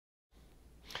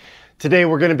Today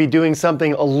we're going to be doing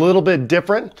something a little bit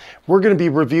different. We're going to be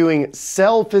reviewing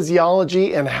cell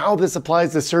physiology and how this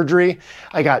applies to surgery.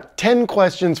 I got 10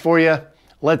 questions for you.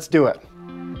 Let's do it.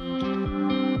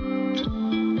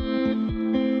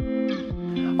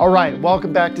 All right,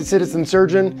 welcome back to Citizen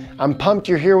Surgeon. I'm pumped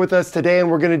you're here with us today, and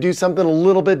we're going to do something a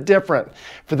little bit different.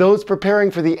 For those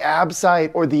preparing for the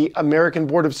ABSITE or the American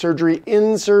Board of Surgery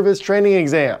in-service training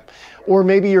exam, or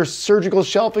maybe your surgical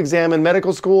shelf exam in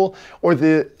medical school or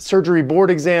the surgery board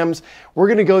exams, we're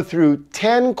going to go through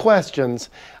 10 questions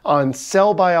on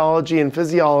cell biology and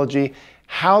physiology,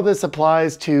 how this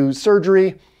applies to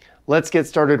surgery. Let's get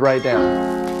started right now.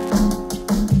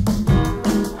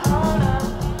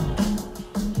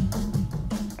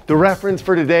 The reference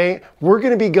for today, we're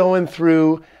going to be going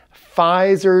through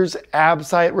Pfizer's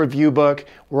ABSITE review book.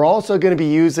 We're also going to be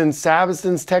using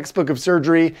Saviston's textbook of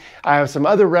surgery. I have some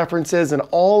other references, and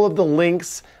all of the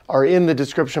links are in the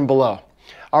description below.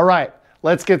 All right,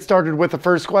 let's get started with the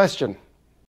first question.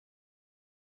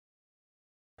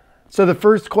 So the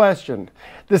first question,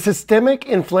 the systemic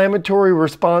inflammatory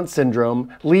response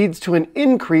syndrome leads to an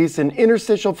increase in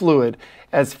interstitial fluid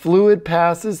as fluid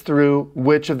passes through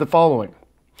which of the following?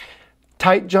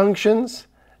 Tight junctions,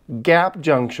 gap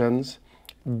junctions,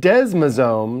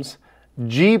 desmosomes,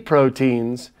 G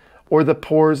proteins, or the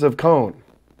pores of cone?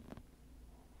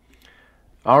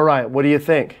 All right, what do you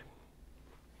think?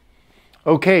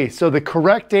 Okay, so the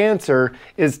correct answer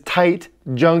is tight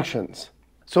junctions.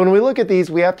 So when we look at these,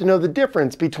 we have to know the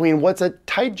difference between what's a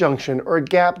tight junction or a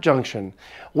gap junction.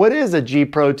 What is a G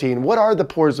protein? What are the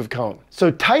pores of cone?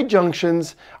 So tight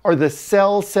junctions are the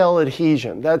cell-cell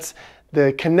adhesion. That's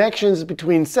the connections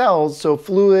between cells, so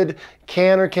fluid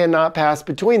can or cannot pass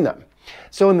between them.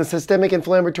 So in the systemic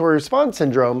inflammatory response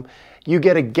syndrome, you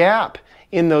get a gap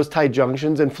in those tight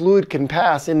junctions and fluid can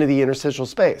pass into the interstitial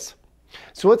space.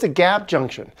 So what's a gap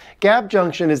junction? Gap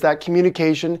junction is that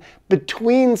communication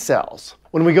between cells.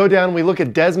 When we go down and we look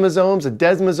at desmosomes, a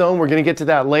desmosome, we're going to get to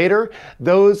that later.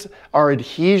 Those are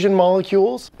adhesion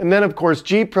molecules. And then, of course,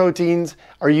 G proteins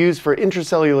are used for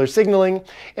intracellular signaling.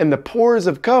 And the pores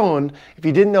of cone, if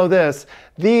you didn't know this,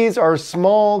 these are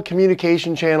small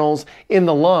communication channels in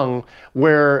the lung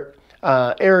where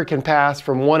air can pass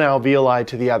from one alveoli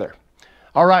to the other.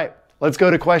 All right, let's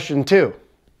go to question 2.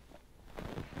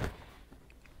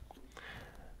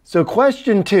 So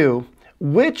question 2,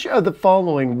 which of the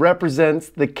following represents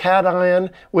the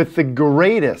cation with the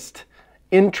greatest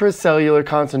intracellular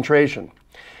concentration?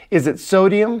 Is it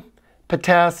sodium,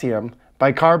 potassium,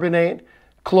 bicarbonate,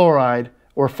 chloride,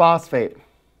 or phosphate?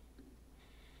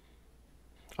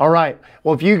 All right,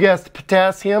 well, if you guessed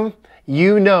potassium,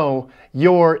 you know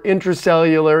your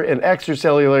intracellular and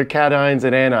extracellular cations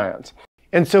and anions.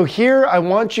 And so here I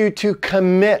want you to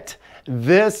commit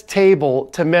this table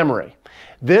to memory.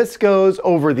 This goes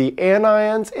over the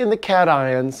anions and the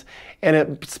cations, and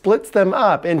it splits them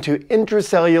up into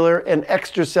intracellular and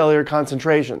extracellular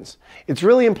concentrations. It's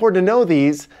really important to know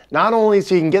these, not only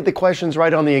so you can get the questions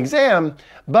right on the exam,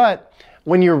 but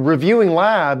when you're reviewing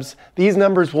labs, these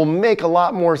numbers will make a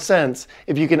lot more sense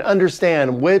if you can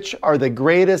understand which are the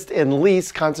greatest and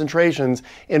least concentrations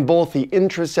in both the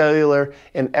intracellular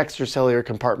and extracellular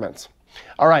compartments.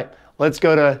 All right, let's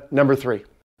go to number 3.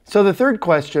 So the third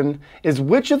question is,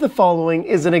 which of the following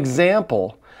is an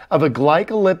example of a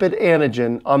glycolipid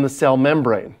antigen on the cell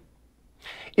membrane?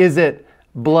 Is it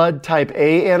blood type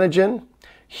A antigen,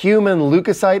 human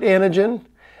leukocyte antigen,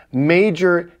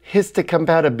 major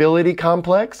histocompatibility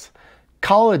complex,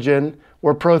 collagen,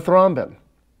 or prothrombin?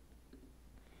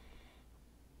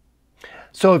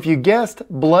 So if you guessed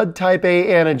blood type A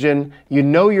antigen, you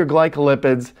know your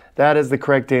glycolipids. That is the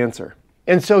correct answer.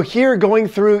 And so here, going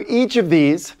through each of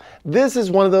these, this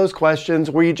is one of those questions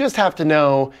where you just have to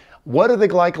know, what are the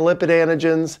glycolipid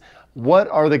antigens? What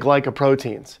are the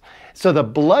glycoproteins? So the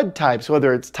blood types,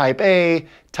 whether it's type A,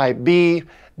 type B,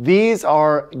 these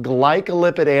are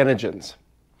glycolipid antigens.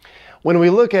 When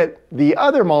we look at the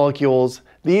other molecules,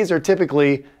 these are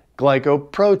typically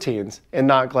glycoproteins and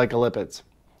not glycolipids.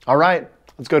 All right,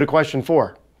 let's go to question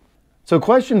 4. So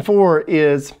question 4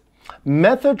 is,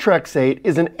 methotrexate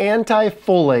is an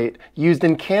antifolate used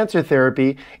in cancer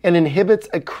therapy and inhibits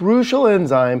a crucial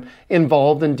enzyme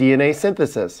involved in DNA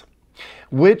synthesis.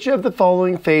 Which of the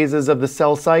following phases of the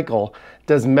cell cycle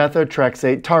does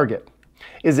methotrexate target?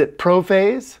 Is it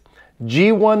prophase,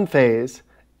 G1 phase,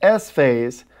 S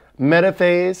phase,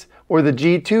 metaphase, or the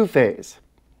G2 phase?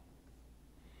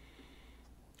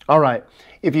 All right,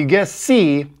 if you guess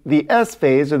C, the S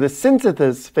phase or the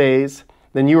synthesis phase,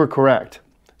 then you are correct.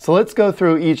 So let's go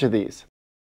through each of these.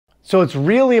 So it's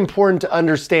really important to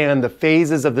understand the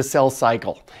phases of the cell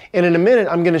cycle. And in a minute,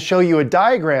 I'm going to show you a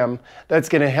diagram that's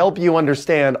going to help you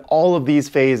understand all of these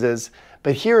phases.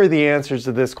 But here are the answers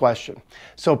to this question.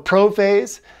 So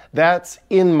prophase, that's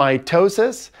in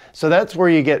mitosis. So that's where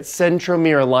you get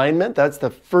centromere alignment. That's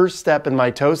the first step in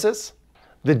mitosis.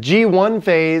 The G1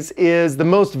 phase is the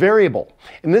most variable,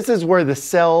 and this is where the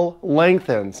cell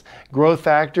lengthens. Growth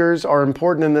factors are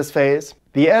important in this phase.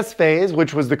 The S phase,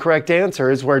 which was the correct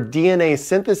answer, is where DNA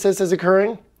synthesis is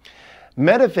occurring.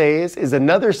 Metaphase is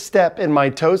another step in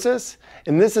mitosis,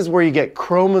 and this is where you get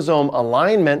chromosome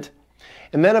alignment.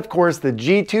 And then, of course, the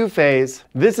G2 phase,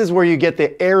 this is where you get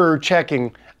the error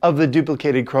checking of the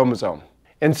duplicated chromosome.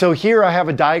 And so here I have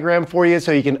a diagram for you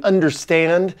so you can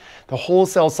understand the whole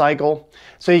cell cycle.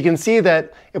 So you can see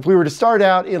that if we were to start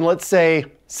out in, let's say,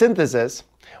 synthesis,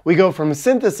 we go from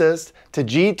synthesis to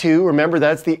G2, remember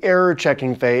that's the error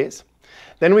checking phase.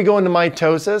 Then we go into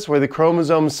mitosis where the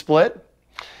chromosomes split.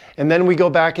 And then we go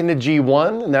back into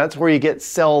G1, and that's where you get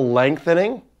cell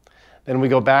lengthening. Then we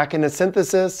go back into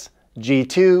synthesis,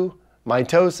 G2,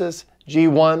 mitosis,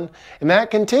 G1, and that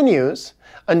continues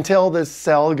until this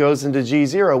cell goes into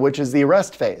G0, which is the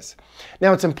arrest phase.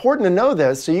 Now it's important to know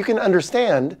this so you can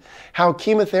understand how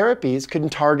chemotherapies can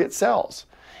target cells.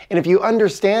 And if you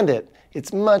understand it,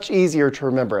 it's much easier to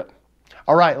remember it.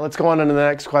 All right, let's go on to the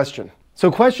next question.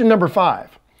 So question number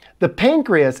 5. The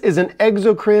pancreas is an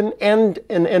exocrine and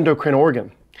an endocrine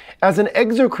organ. As an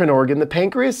exocrine organ, the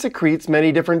pancreas secretes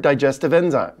many different digestive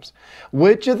enzymes.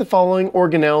 Which of the following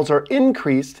organelles are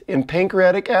increased in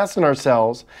pancreatic acinar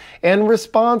cells and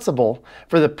responsible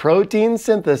for the protein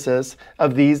synthesis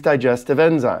of these digestive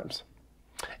enzymes?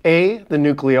 A, the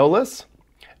nucleolus,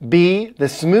 B, the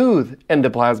smooth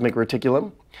endoplasmic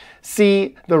reticulum,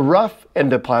 C, the rough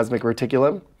endoplasmic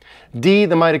reticulum, D,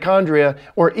 the mitochondria,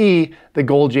 or E, the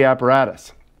Golgi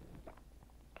apparatus.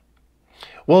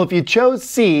 Well, if you chose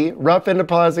C, rough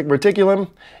endoplasmic reticulum,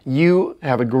 you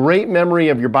have a great memory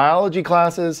of your biology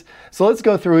classes. So let's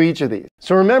go through each of these.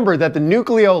 So remember that the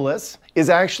nucleolus is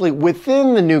actually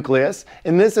within the nucleus,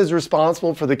 and this is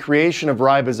responsible for the creation of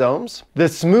ribosomes. The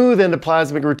smooth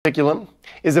endoplasmic reticulum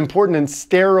is important in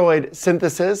steroid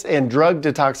synthesis and drug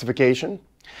detoxification.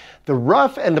 The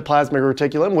rough endoplasmic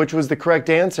reticulum, which was the correct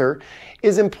answer,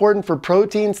 is important for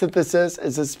protein synthesis,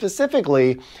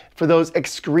 specifically for those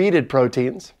excreted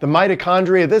proteins. The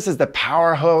mitochondria, this is the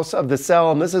powerhouse of the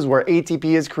cell, and this is where ATP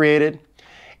is created.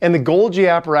 And the Golgi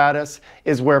apparatus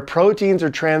is where proteins are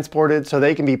transported so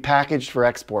they can be packaged for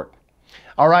export.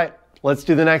 All right, let's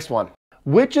do the next one.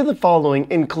 Which of the following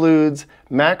includes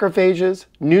macrophages,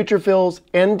 neutrophils,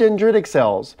 and dendritic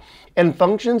cells and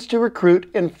functions to recruit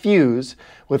and fuse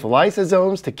with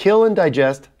lysosomes to kill and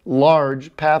digest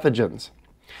large pathogens?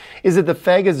 Is it the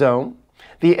phagosome,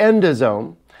 the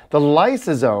endosome, the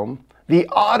lysosome, the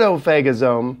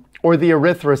autophagosome, or the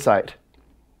erythrocyte?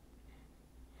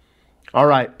 All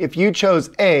right, if you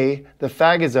chose A, the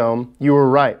phagosome, you were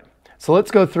right. So let's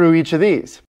go through each of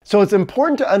these. So it's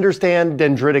important to understand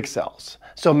dendritic cells.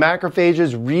 So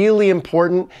macrophages really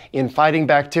important in fighting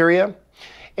bacteria.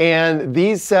 And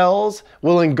these cells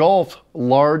will engulf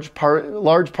large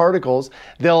particles.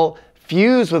 They'll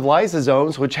fuse with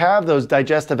lysosomes, which have those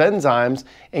digestive enzymes,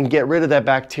 and get rid of that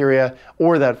bacteria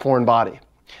or that foreign body.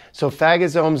 So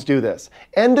phagosomes do this.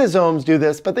 Endosomes do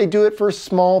this, but they do it for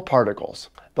small particles.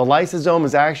 The lysosome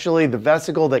is actually the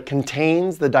vesicle that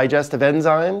contains the digestive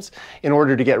enzymes in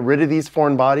order to get rid of these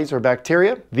foreign bodies or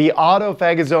bacteria. The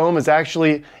autophagosome is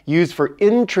actually used for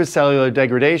intracellular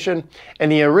degradation. And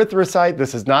the erythrocyte,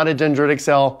 this is not a dendritic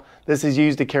cell. This is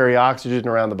used to carry oxygen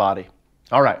around the body.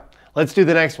 All right, let's do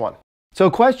the next one.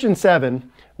 So question 7,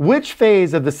 which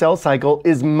phase of the cell cycle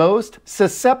is most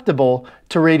susceptible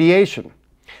to radiation?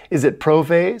 Is it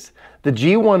prophase, the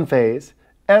G1 phase,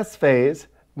 S phase,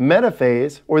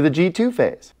 metaphase, or the G2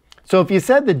 phase? So if you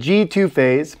said the G2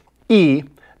 phase, E,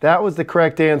 that was the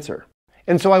correct answer.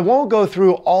 And so I won't go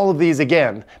through all of these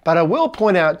again, but I will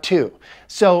point out two.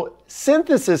 So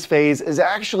synthesis phase is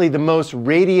actually the most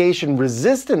radiation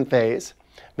resistant phase.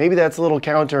 Maybe that's a little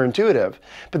counterintuitive,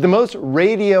 but the most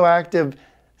radioactive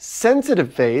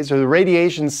sensitive phase, or the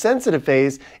radiation sensitive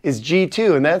phase, is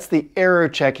G2, and that's the error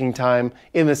checking time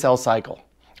in the cell cycle.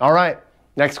 All right,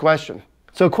 next question.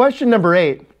 So question number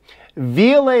 8,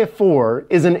 VLA4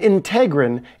 is an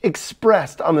integrin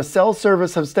expressed on the cell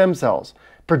surface of stem cells,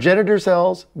 progenitor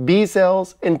cells, B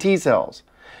cells, and T cells.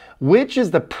 Which is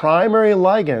the primary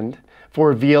ligand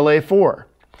for VLA4?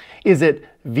 Is it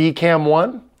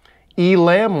VCAM1,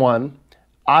 ELAM1,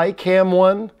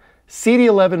 ICAM1,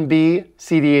 CD11B,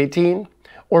 CD18,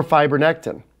 or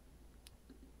fibronectin?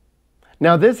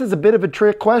 Now this is a bit of a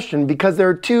trick question because there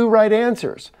are two right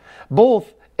answers.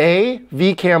 Both A,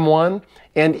 VCAM1,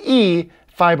 and E,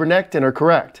 fibronectin are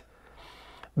correct.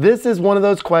 This is one of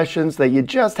those questions that you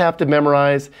just have to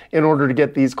memorize in order to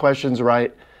get these questions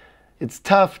right. It's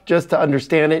tough just to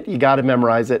understand it, you got to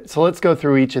memorize it. So let's go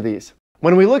through each of these.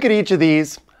 When we look at each of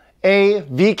these, A,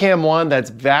 VCAM1, that's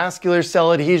vascular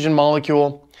cell adhesion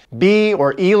molecule. B,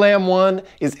 or ELAM1,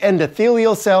 is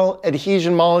endothelial cell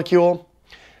adhesion molecule.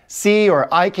 C, or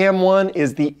ICAM1,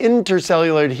 is the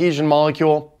intercellular adhesion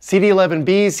molecule.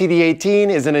 CD11B, CD18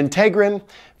 is an integrin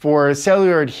for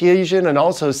cellular adhesion and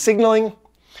also signaling.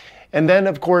 And then,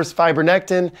 of course,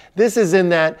 fibronectin. This is in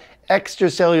that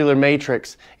extracellular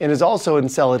matrix and is also in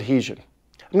cell adhesion.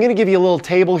 I'm going to give you a little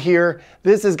table here.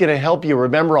 This is going to help you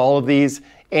remember all of these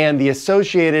and the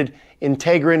associated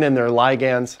integrin and their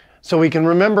ligands. So we can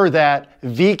remember that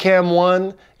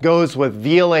VCAM1 goes with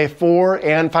VLA4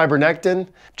 and fibronectin.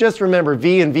 Just remember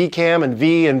V and VCAM and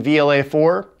V and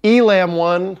VLA4.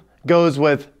 ELAM1 goes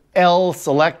with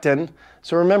L-selectin.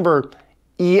 So remember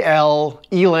EL,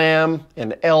 ELAM,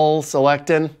 and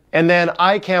L-selectin. And then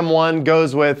ICAM1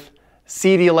 goes with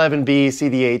CD11B,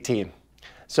 CD18.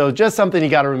 So just something you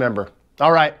got to remember.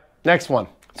 All right, next one.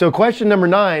 So question number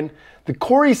 9. The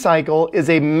Cori cycle is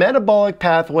a metabolic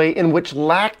pathway in which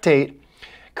lactate,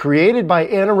 created by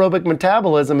anaerobic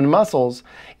metabolism in muscles,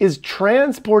 is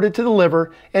transported to the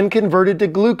liver and converted to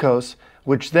glucose,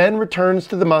 which then returns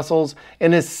to the muscles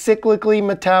and is cyclically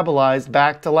metabolized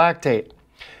back to lactate.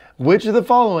 Which of the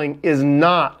following is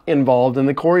not involved in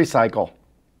the Cori cycle?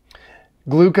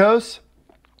 Glucose,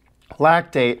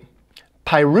 lactate,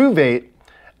 pyruvate,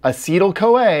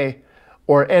 acetyl-CoA,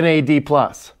 or NAD+.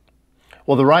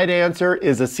 Well, the right answer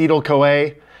is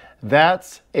acetyl-CoA.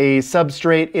 That's a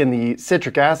substrate in the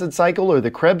citric acid cycle or the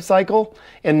Krebs cycle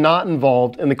and not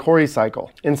involved in the Cori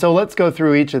cycle. And so let's go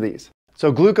through each of these.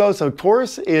 So glucose, of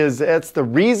course, that's the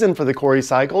reason for the Cori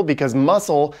cycle because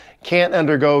muscle can't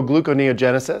undergo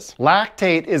gluconeogenesis.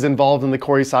 Lactate is involved in the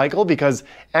Cori cycle because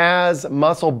as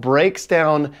muscle breaks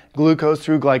down glucose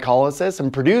through glycolysis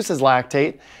and produces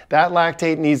lactate, that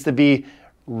lactate needs to be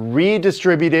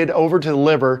redistributed over to the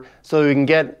liver so we can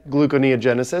get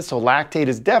gluconeogenesis. So lactate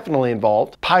is definitely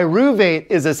involved. Pyruvate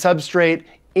is a substrate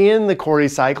in the Cori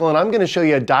cycle, and I'm going to show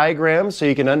you a diagram so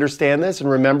you can understand this and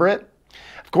remember it.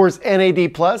 Of course,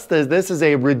 NAD+, this is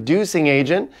a reducing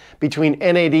agent between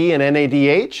NAD and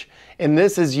NADH, and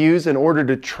this is used in order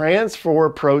to transfer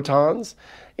protons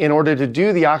in order to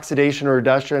do the oxidation or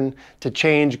reduction to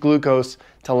change glucose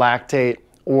to lactate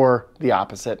or the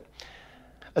opposite.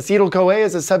 Acetyl-CoA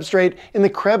is a substrate in the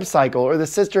Krebs cycle or the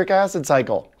citric acid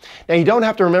cycle. Now you don't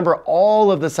have to remember all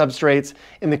of the substrates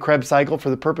in the Krebs cycle for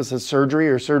the purpose of surgery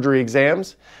or surgery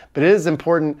exams, but it is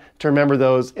important to remember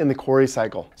those in the Cori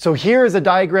cycle. So here is a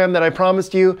diagram that I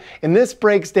promised you, and this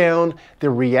breaks down the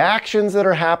reactions that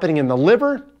are happening in the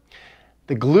liver,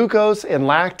 the glucose and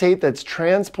lactate that's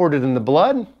transported in the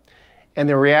blood, and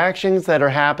the reactions that are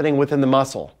happening within the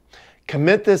muscle.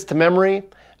 Commit this to memory.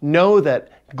 Know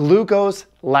that glucose,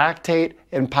 lactate,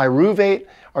 and pyruvate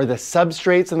are the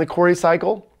substrates in the Cori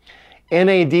cycle.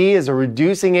 NAD is a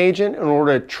reducing agent in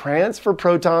order to transfer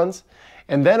protons.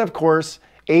 And then, of course,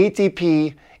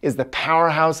 ATP is the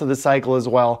powerhouse of the cycle as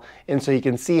well. And so you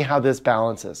can see how this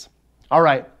balances. All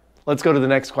right, let's go to the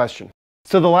next question.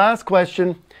 So the last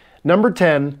question, number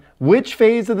 10, which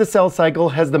phase of the cell cycle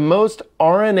has the most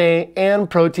RNA and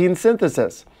protein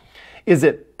synthesis? Is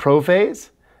it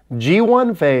prophase,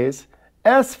 G1 phase,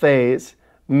 S phase,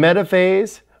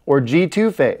 metaphase, or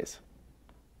G2 phase?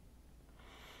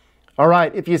 All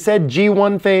right, if you said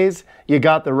G1 phase, you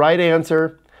got the right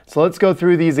answer. So let's go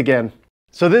through these again.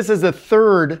 So this is the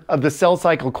third of the cell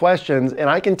cycle questions, and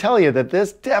I can tell you that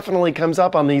this definitely comes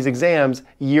up on these exams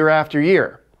year after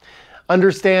year.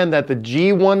 Understand that the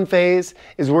G1 phase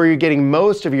is where you're getting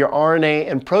most of your RNA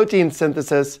and protein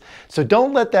synthesis, so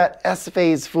don't let that S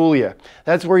phase fool you.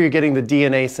 That's where you're getting the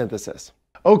DNA synthesis.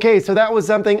 Okay, so that was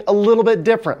something a little bit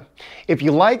different. If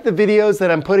you like the videos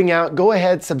that I'm putting out, go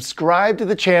ahead, subscribe to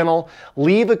the channel,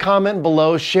 leave a comment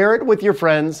below, share it with your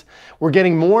friends. We're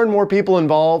getting more and more people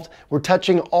involved. We're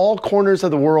touching all corners of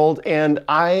the world, and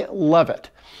I love it.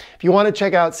 If you want to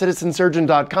check out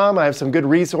CITIZENSURGEON.com, I have some good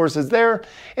resources there.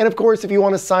 And of course, if you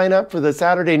want to sign up for the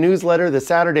Saturday newsletter, the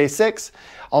Saturday 6,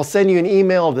 I'll send you an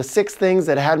email of the 6 things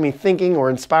that had me thinking or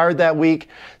inspired that week,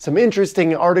 some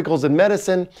interesting articles in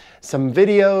medicine, some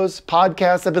videos,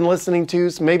 podcasts I've been listening to,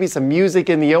 maybe some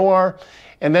music in the OR,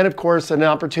 and then of course an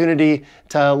opportunity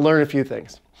to learn a few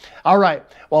things. All right,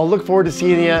 well, I look forward to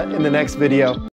seeing you in the next video.